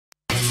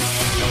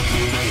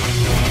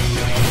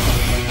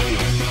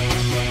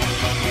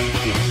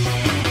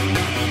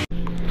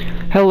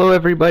Hello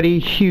everybody,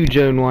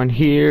 Huge01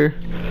 here,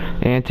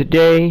 and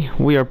today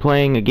we are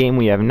playing a game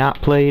we have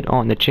not played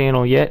on the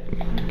channel yet,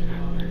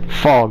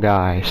 Fall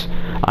Guys.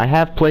 I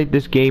have played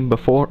this game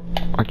before.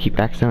 I keep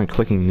accidentally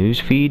clicking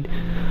newsfeed,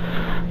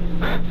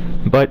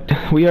 but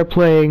we are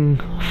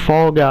playing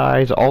Fall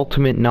Guys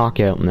Ultimate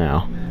Knockout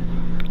now.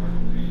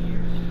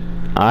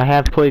 I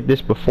have played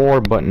this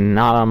before, but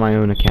not on my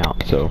own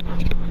account, so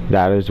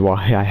that is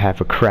why I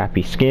have a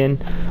crappy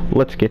skin.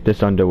 Let's get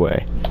this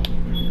underway.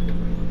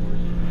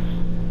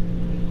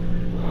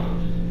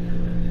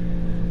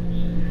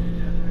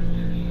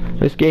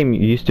 This game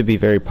used to be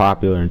very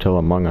popular until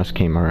Among Us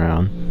came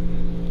around.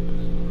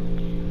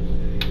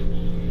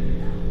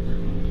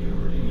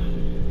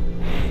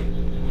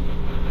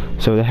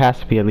 So there has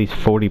to be at least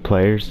 40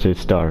 players to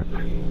start.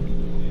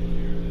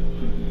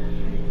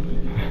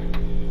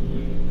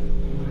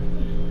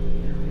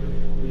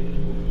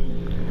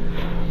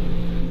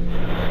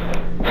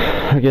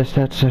 I guess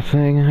that's a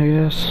thing, I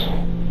guess.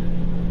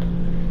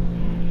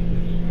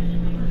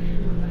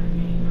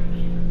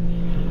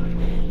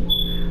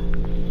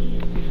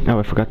 Oh,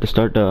 I forgot to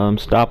start the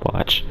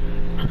stopwatch.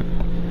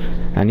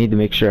 I need to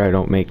make sure I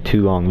don't make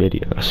too long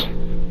videos,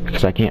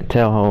 because I can't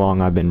tell how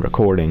long I've been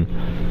recording.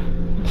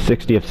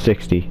 60 of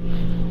 60.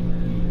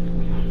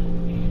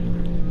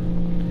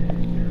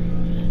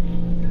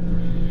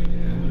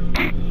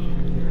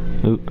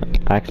 Oop,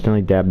 I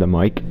accidentally dabbed the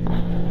mic.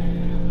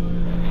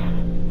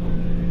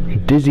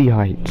 Dizzy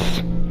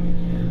Heights.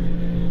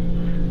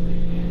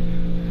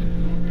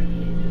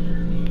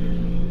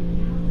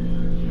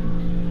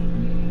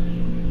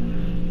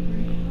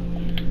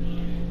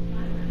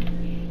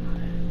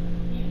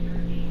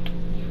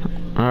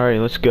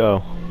 Alright, let's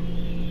go.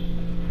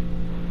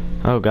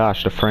 Oh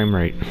gosh, the frame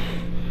rate.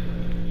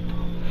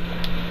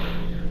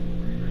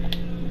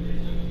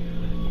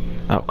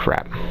 Oh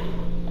crap.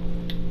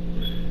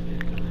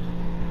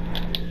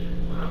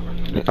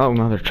 Oh,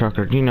 mother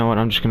trucker, you know what,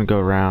 I'm just gonna go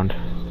around.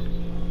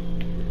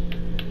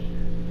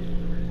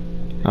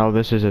 Oh,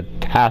 this is a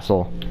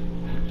hassle.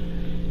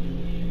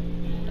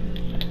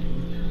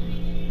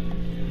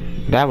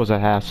 That was a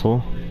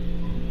hassle.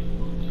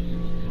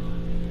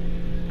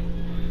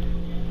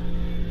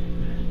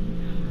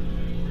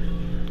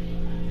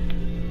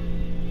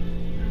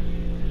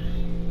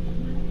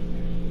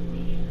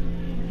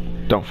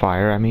 Don't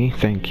fire at me,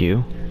 thank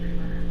you.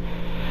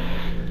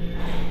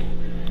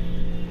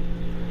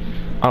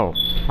 Oh,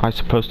 I'm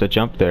supposed to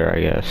jump there, I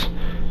guess.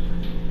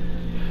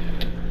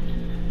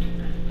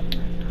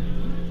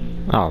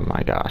 Oh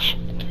my gosh.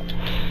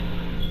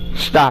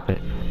 Stop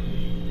it.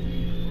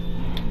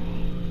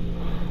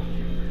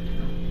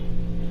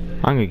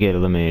 I'm gonna get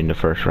eliminated in the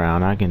first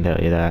round, I can tell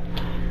you that.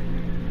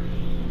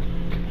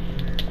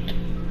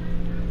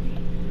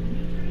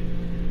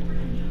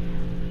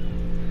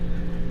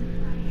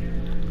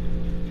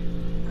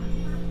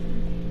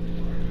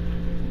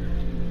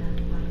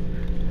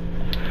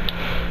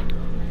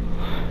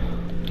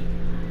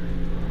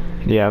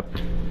 Yep.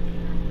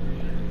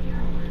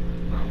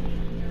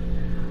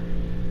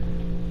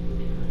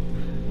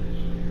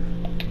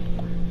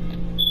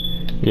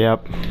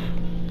 Yep.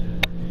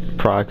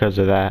 Probably because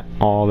of that.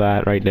 All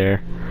that right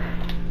there.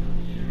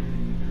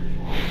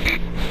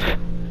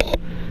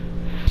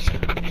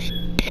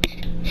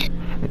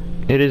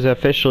 It is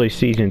officially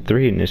Season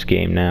 3 in this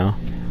game now.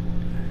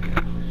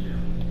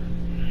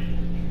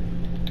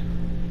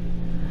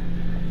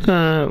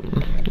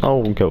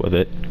 I'll go with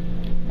it.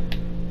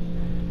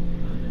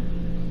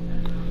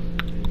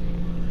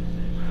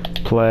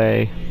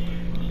 Play.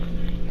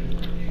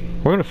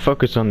 We're gonna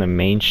focus on the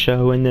main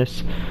show in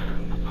this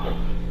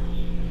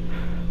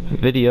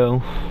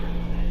video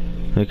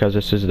because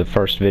this is the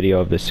first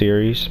video of the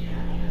series.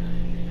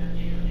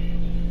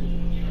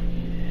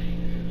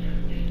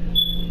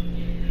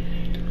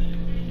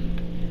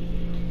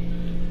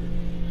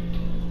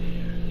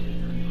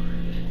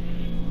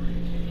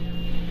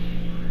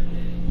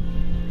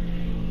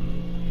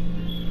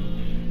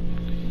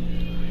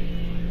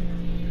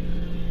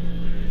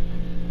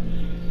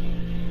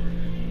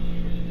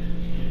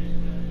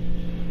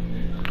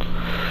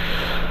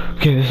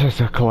 Okay, this is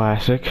a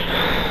classic.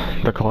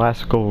 The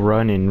classical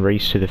run and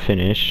race to the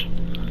finish.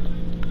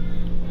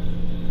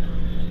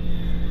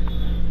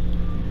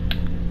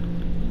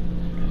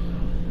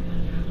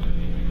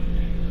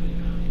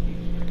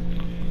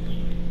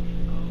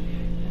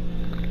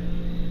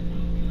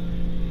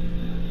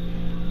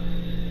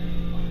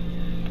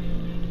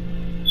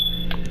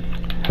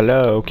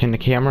 Hello, can the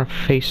camera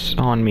face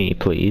on me,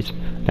 please?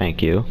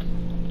 Thank you.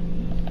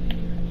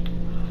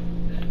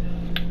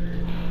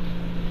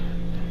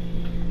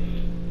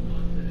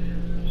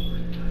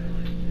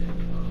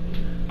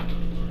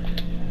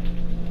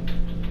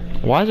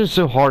 Why is it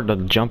so hard to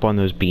jump on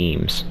those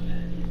beams?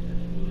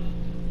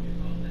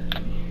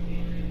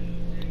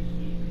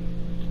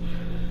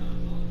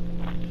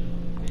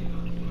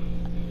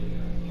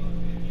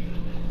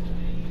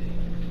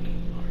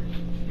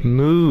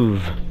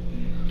 Move.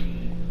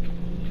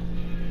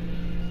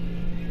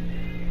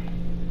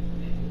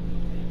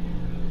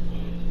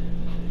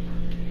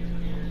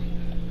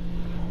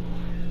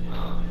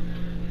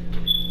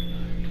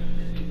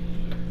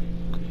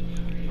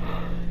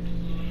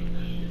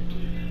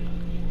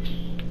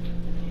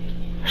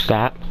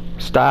 Stop.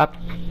 Stop.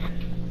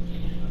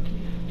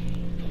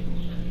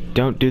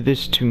 Don't do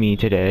this to me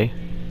today.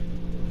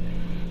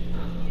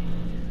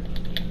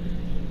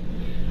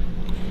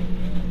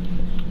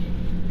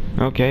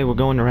 Okay, we're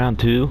going to round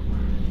 2.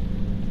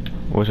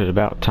 Was it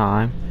about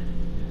time?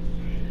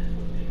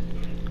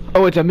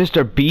 Oh, it's a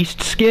Mr.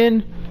 Beast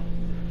skin?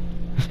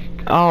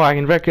 Oh, I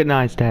can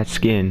recognize that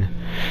skin.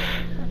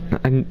 I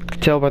can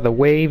tell by the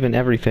wave and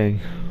everything.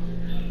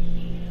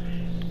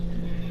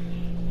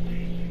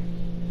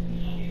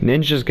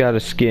 Ninja's got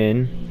a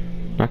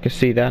skin. I can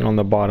see that on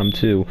the bottom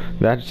too.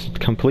 That's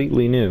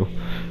completely new.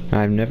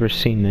 I've never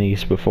seen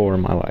these before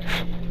in my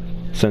life.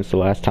 Since the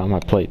last time I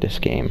played this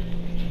game.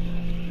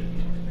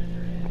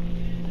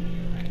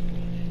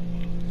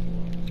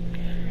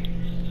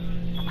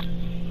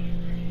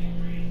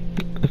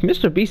 If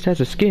Mr. Beast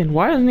has a skin,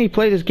 why doesn't he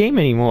play this game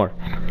anymore?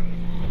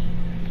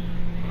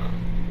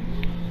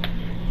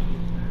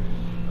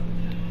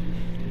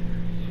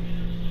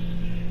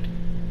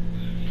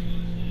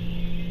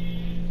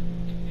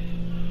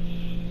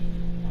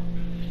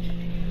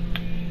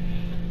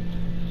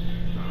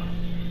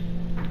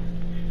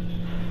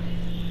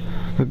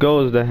 The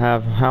goal is to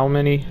have how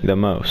many? The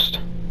most.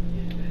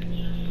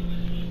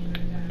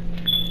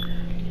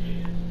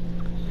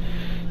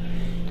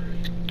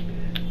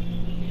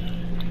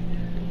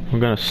 I'm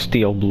gonna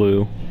steal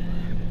blue.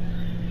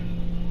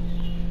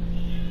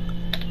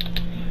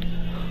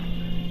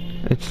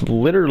 It's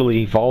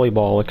literally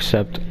volleyball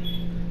except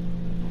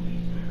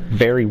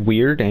very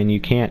weird, and you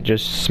can't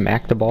just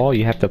smack the ball,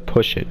 you have to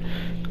push it.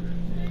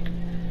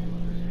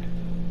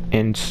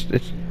 And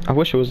I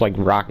wish it was like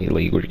Rocket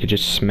League where you could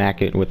just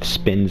smack it with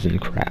spins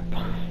and crap.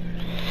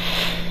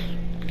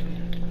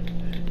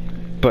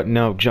 But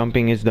no,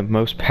 jumping is the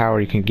most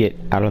power you can get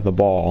out of the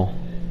ball.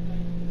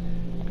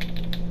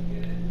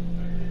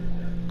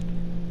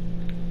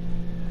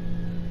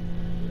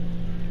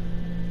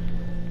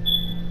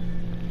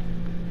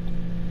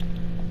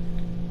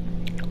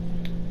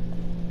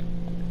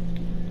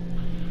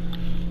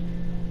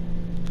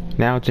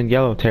 Now it's in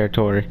yellow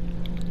territory.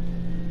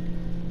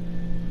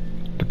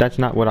 But that's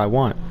not what I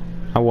want.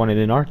 I want it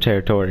in our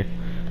territory.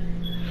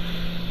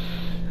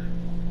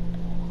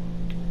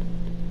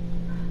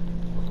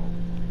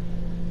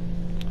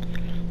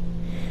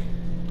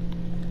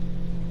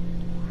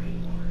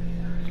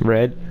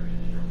 Red.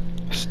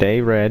 Stay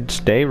red.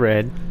 Stay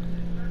red.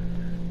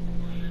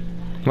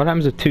 What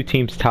happens if two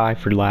teams tie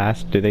for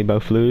last? Do they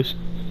both lose?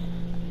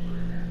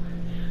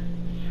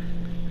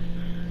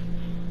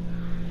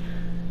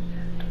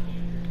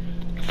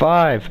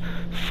 Five,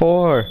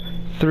 4,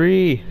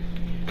 3.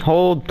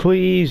 Hold,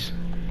 please.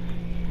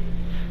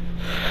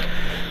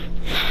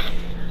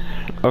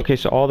 Okay,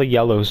 so all the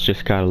yellows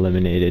just got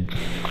eliminated.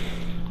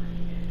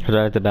 So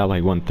that's about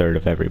like 1/3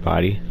 of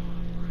everybody.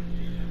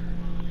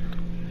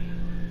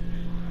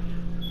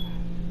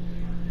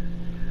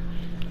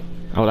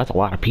 Oh, that's a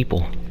lot of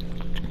people.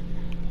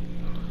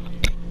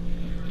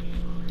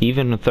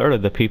 Even 1/3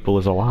 of the people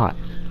is a lot.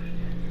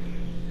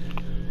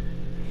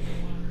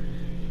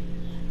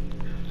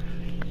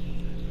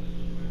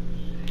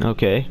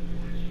 Okay.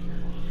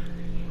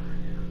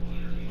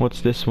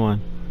 What's this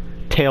one?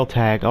 Tail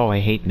tag. Oh, I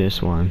hate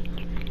this one.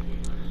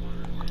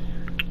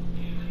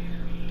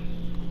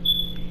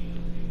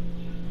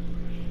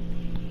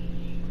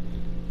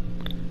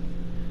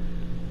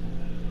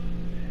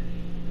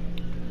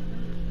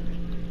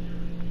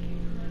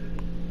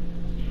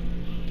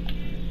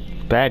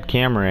 Bad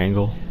camera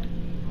angle.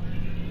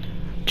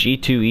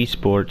 G2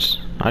 Esports.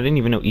 I didn't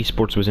even know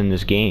Esports was in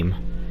this game.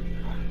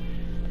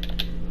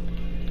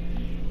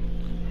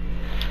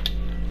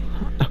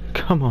 Oh,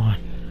 come on.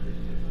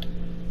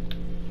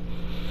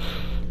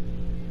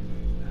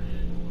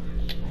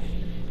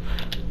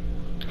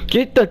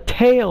 Get the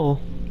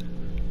tail!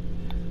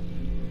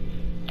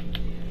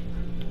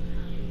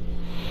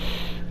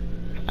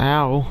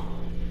 Ow.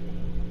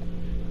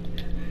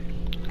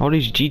 All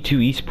these G2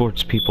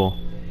 Esports people.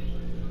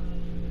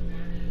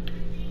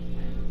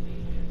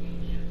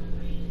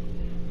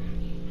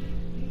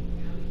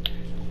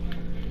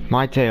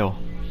 My tail.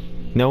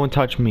 No one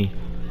touch me.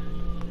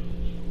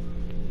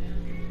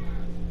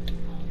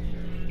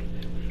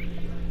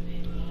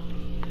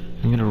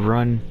 I'm gonna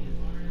run.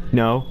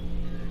 No.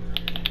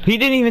 He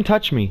didn't even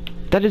touch me.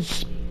 That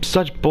is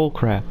such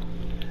bullcrap.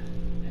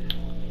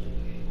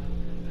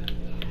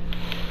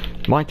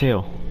 My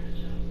tail.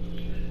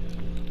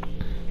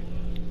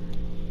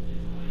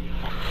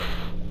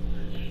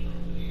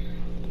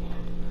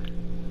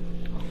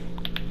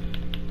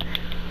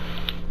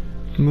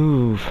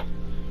 Move.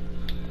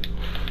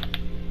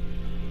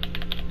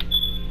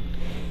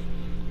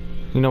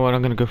 You know what?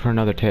 I'm gonna go for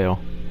another tail.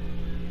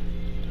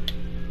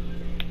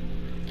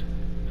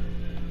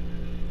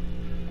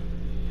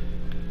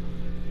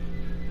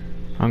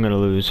 I'm gonna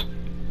lose.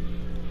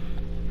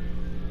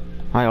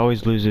 I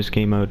always lose this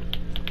game mode.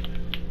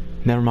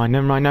 Never mind,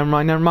 never mind, never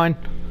mind, never mind.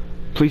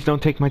 Please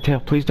don't take my tail.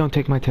 Please don't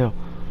take my tail.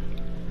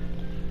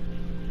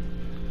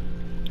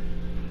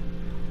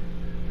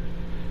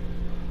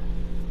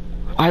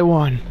 I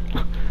won.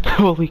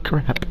 Holy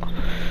crap.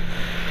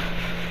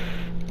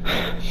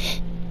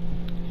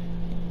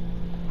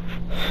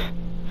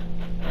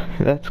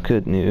 That's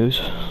good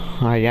news.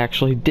 I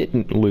actually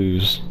didn't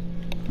lose.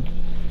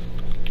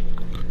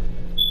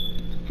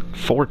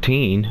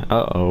 14?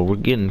 Uh-oh, we're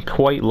getting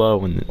quite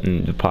low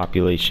in the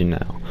population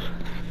now.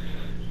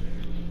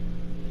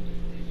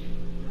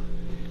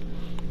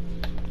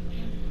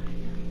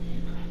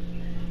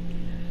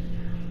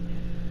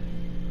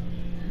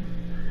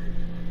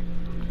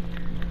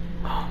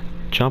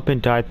 Jump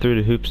and dive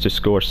through the hoops to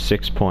score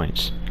 6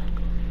 points.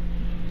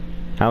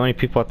 How many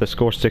people have to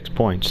score 6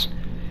 points?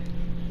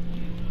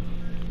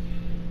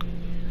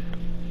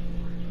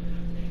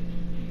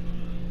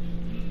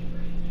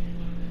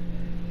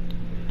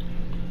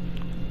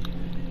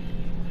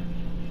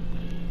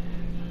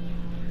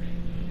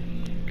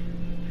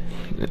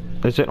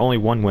 Is it only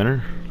one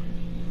winner?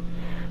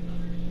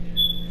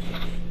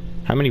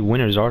 How many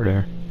winners are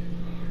there?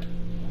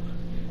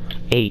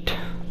 8.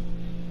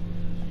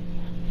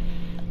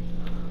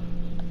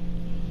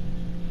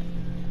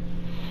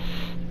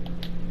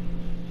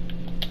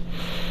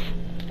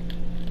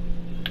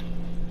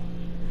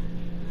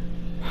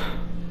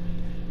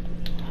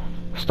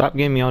 Stop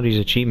giving me all these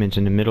achievements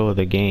in the middle of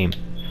the game.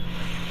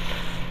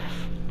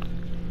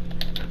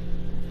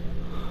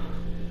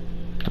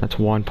 That's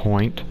 1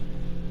 point.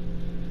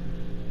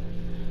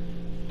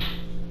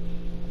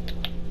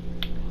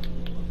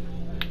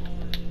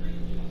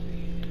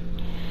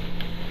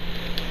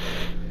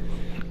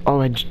 Oh,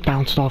 I just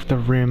bounced off the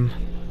rim.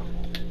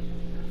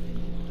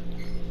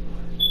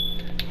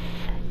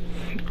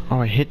 Oh,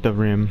 I hit the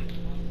rim.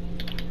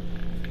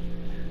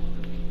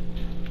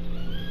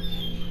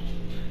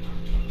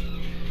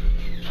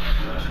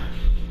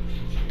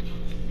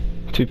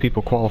 Two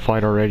people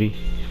qualified already.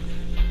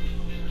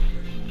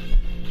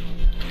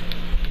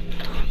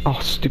 Oh,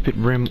 stupid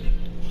rim.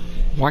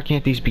 Why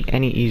can't these be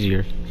any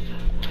easier?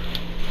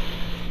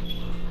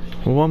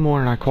 One more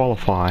and I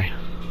qualify.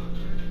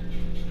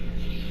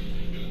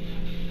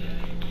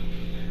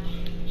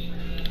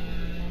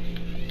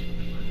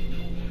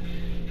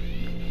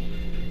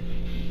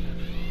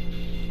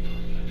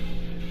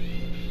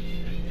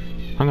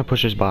 I'm gonna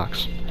push this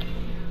box.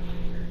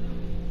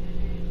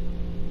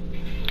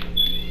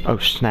 Oh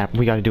snap,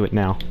 we gotta do it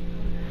now.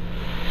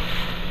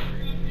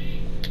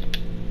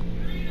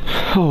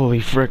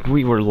 Holy frick,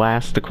 we were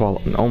last to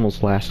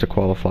almost last to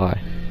qualify.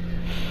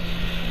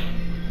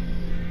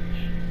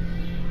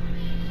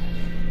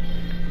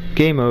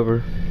 Game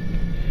over.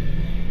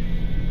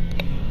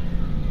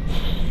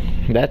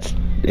 That's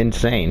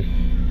insane.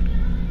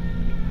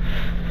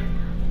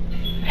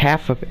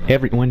 Half of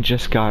everyone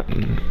just got...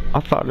 I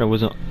thought it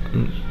was a...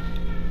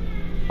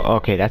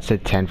 Okay, that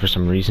said 10 for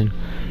some reason.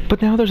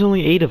 But now there's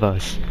only 8 of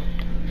us.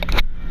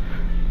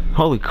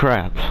 Holy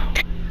crap.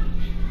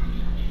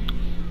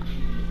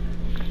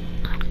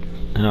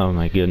 Oh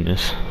my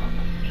goodness.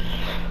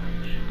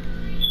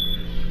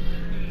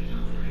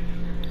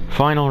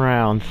 Final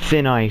round,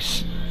 thin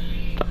ice.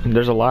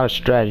 There's a lot of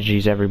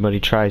strategies everybody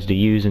tries to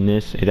use in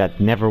this that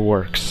never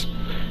works.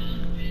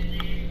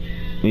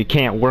 You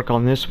can't work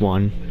on this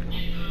one.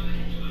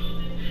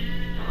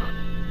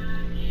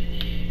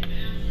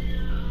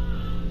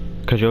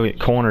 Because you'll get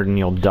cornered and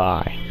you'll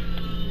die.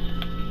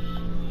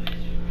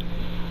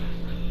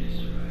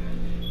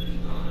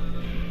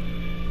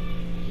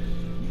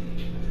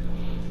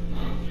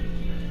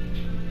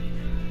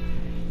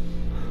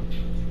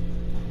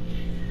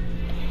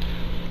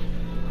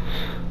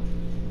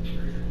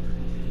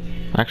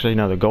 Actually,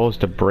 no, the goal is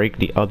to break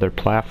the other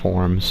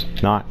platforms,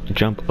 not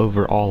jump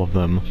over all of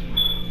them.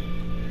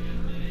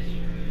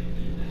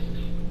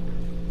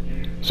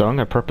 So I'm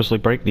gonna purposely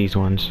break these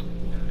ones.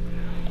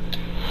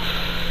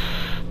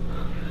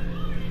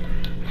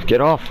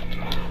 Get off!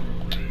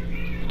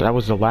 That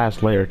was the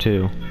last layer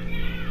too.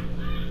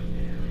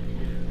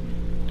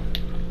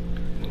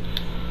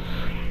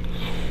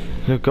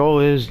 The goal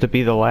is to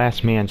be the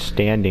last man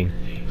standing.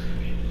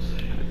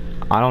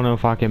 I don't know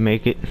if I can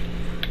make it.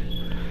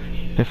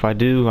 If I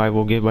do, I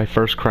will get my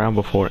first crown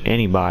before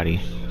anybody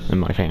in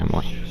my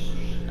family.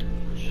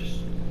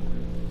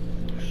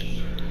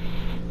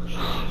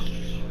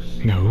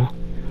 No.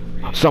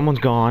 Someone's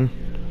gone.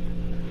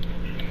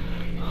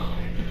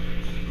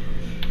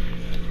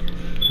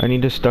 I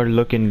need to start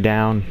looking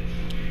down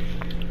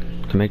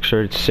to make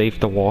sure it's safe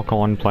to walk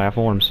on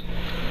platforms.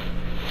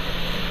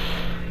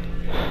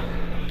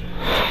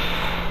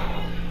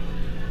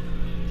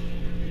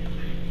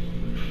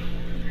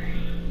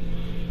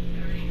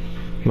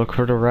 Look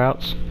for the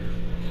routes.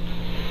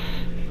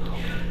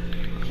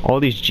 All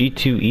these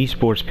G2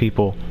 esports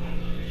people.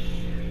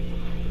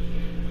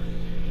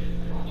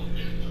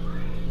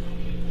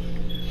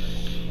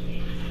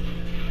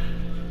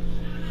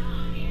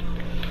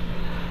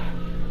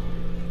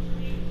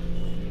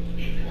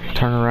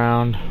 Turn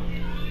around.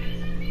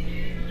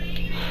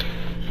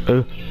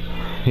 Oh,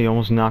 he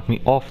almost knocked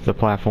me off the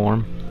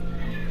platform.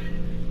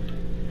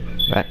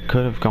 That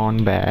could have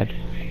gone bad.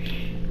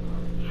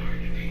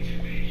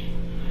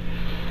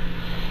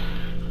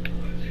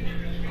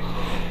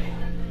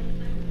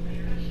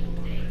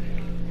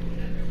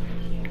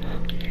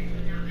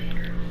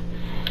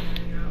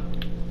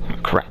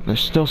 There's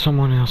still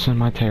someone else in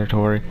my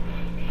territory.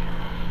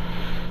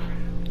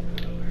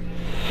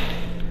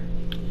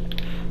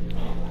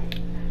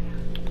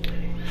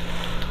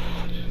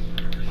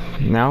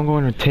 Now I'm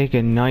going to take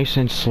it nice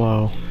and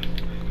slow.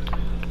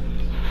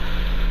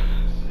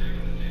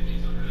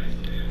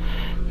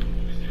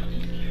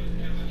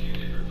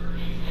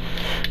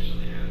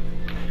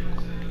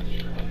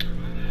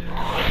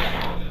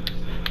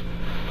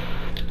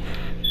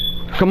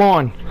 Come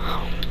on.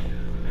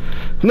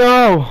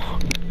 No!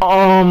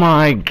 Oh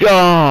my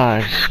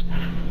gosh!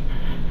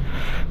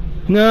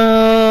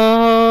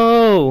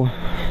 No!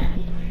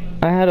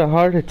 I had a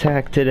heart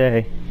attack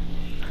today.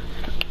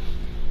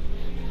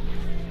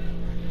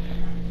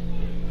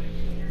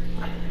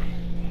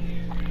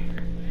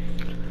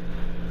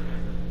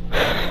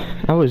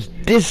 I was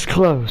this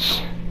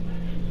close.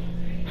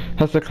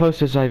 That's the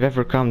closest I've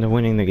ever come to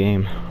winning the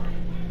game.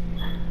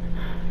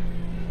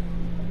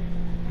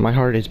 My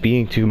heart is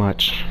beating too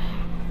much.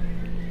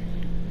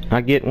 I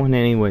get one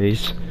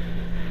anyways.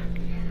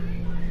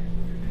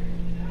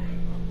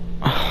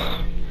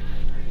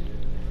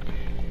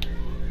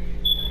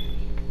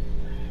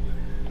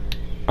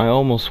 I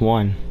almost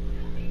won.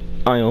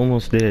 I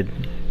almost did.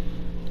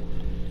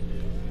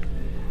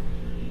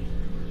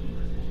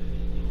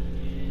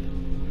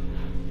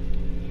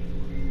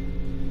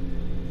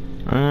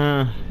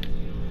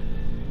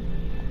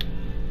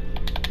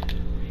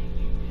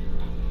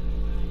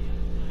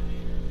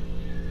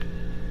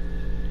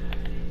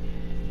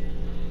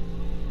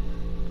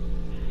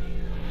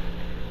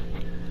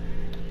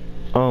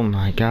 Oh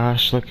my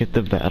gosh, look at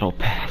the battle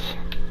pass.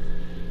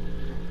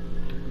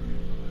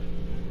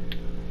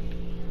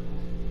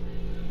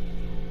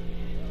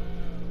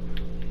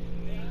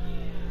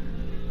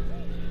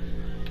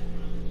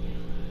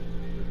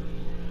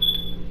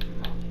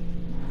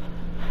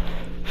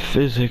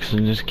 Physics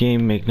in this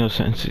game make no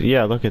sense.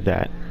 Yeah, look at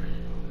that.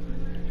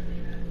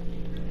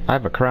 I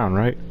have a crown,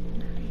 right?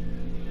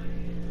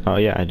 Oh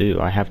yeah, I do.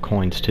 I have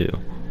coins too.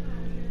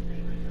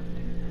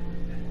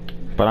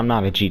 But I'm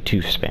not a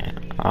G2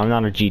 fan. I'm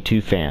not a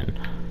G2 fan.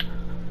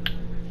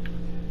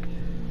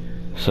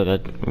 So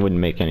that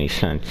wouldn't make any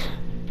sense.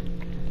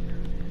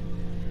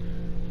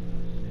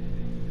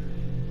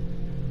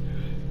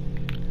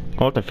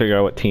 I'll have to figure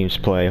out what teams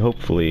play.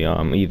 Hopefully,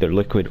 either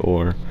Liquid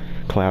or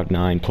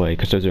Cloud9 play,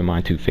 because those are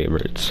my two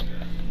favorites.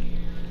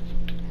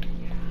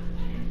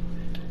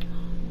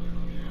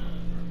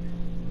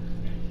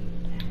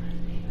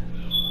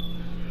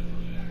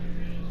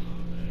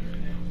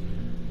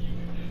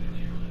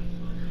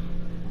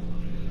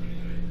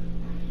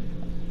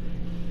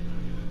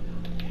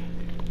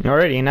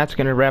 Alrighty, and that's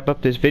going to wrap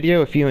up this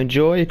video. If you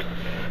enjoyed,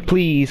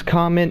 please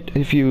comment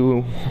if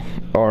you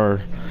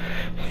are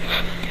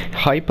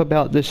hype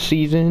about this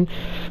season.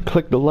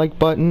 Click the like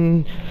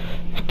button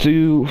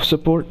to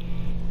support,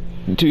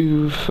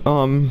 to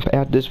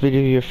add this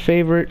video to your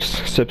favorites.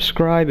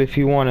 Subscribe if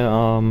you want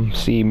to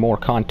see more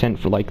content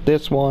for like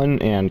this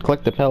one, and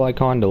click the bell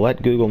icon to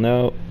let Google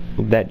know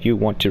that you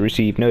want to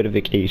receive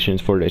notifications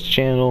for this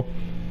channel.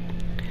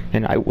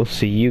 And I will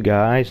see you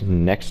guys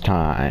next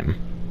time.